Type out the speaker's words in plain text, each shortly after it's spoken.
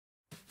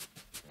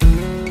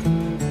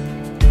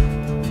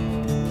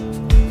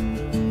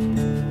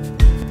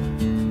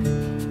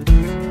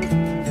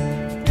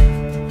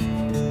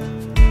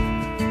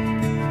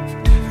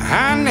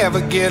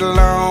ever get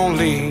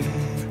lonely,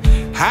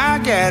 I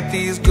got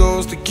these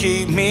goals to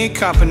keep me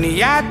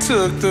company. I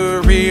took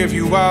the rear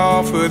view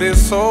off of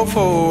this so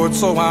forward,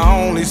 so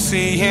I only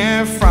see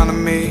in front of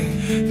me.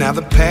 Now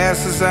the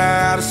past is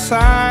out of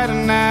sight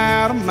and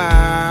out of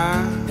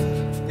mind.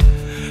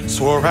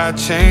 Swore I'd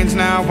change,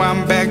 now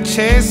I'm back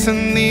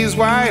chasing these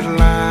white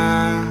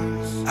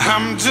lines.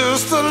 I'm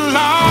just a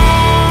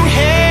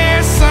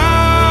long-haired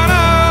son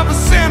of a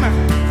sinner,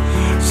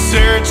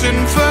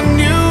 searching for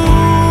new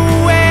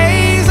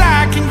ways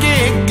I can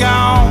get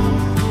gone.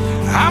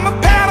 I'm a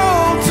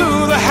pedal to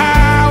the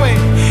highway.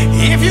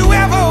 If you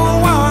ever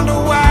wonder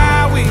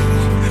why we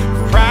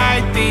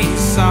write these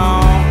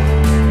songs,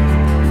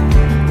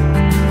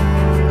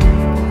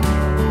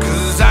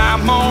 'cause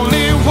I'm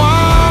only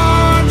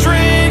one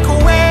drink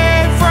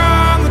away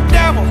from the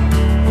devil.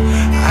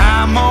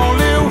 I'm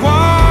only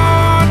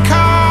one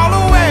call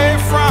away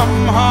from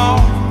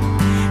home.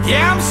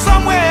 Yeah, I'm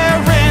somewhere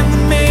in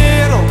the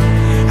middle.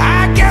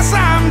 I guess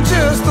I'm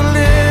just a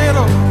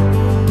little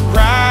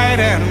right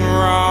and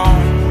wrong.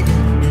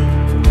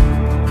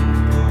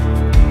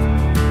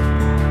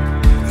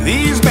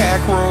 These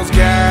backroads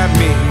guide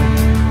me,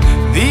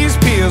 these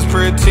pills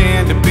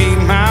pretend to be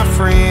my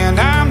friend.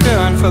 I'm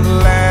done for the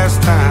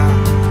last time,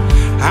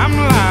 I'm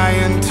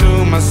lying to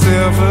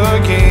myself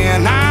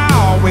again. I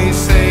always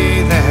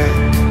say that,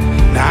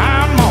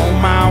 now I'm on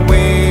my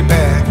way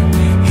back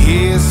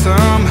here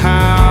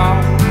somehow.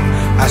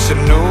 I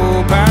should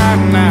know by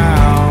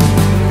now.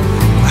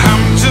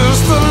 I'm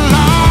just a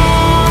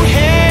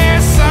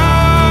long-haired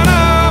son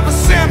of a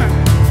sinner,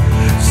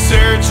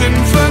 searching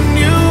for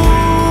new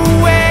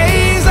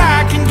ways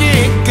I can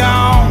get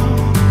gone.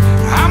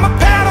 I'm a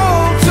pedal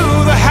to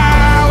the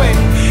highway.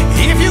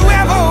 If you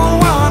ever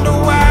wonder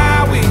why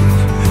we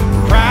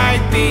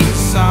write these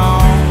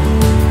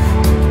songs,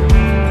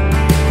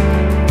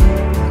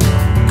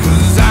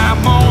 'cause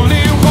I'm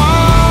only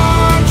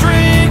one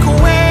drink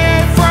away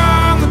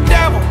from the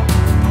devil.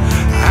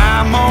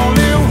 I'm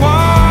only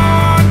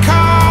one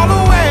call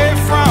away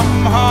from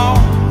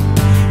home.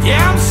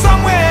 Yeah, I'm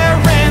somewhere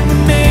in the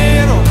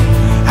middle.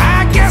 I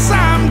guess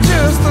I'm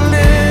just a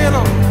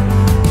little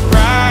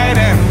right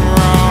and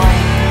wrong.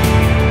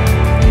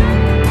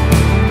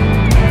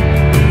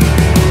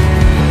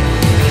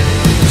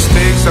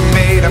 Mistakes I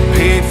made, I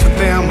paid for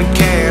them in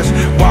cash.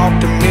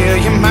 Walked a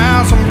million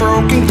miles on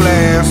broken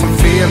glass. I'm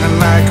feeling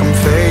like I'm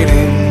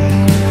fading,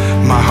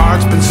 my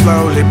heart's been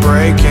slowly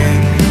breaking.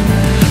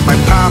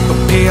 Might pop a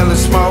pill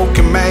and smoke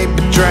and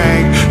maybe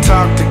drink.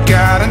 Talk to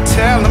God and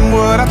tell him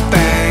what I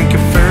think.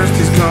 At first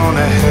he's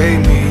gonna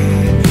hate me,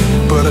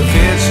 but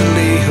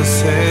eventually he'll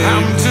say,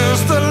 I'm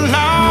just a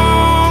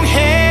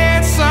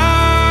long-haired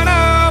son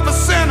of a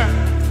sinner,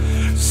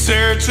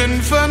 searching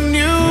for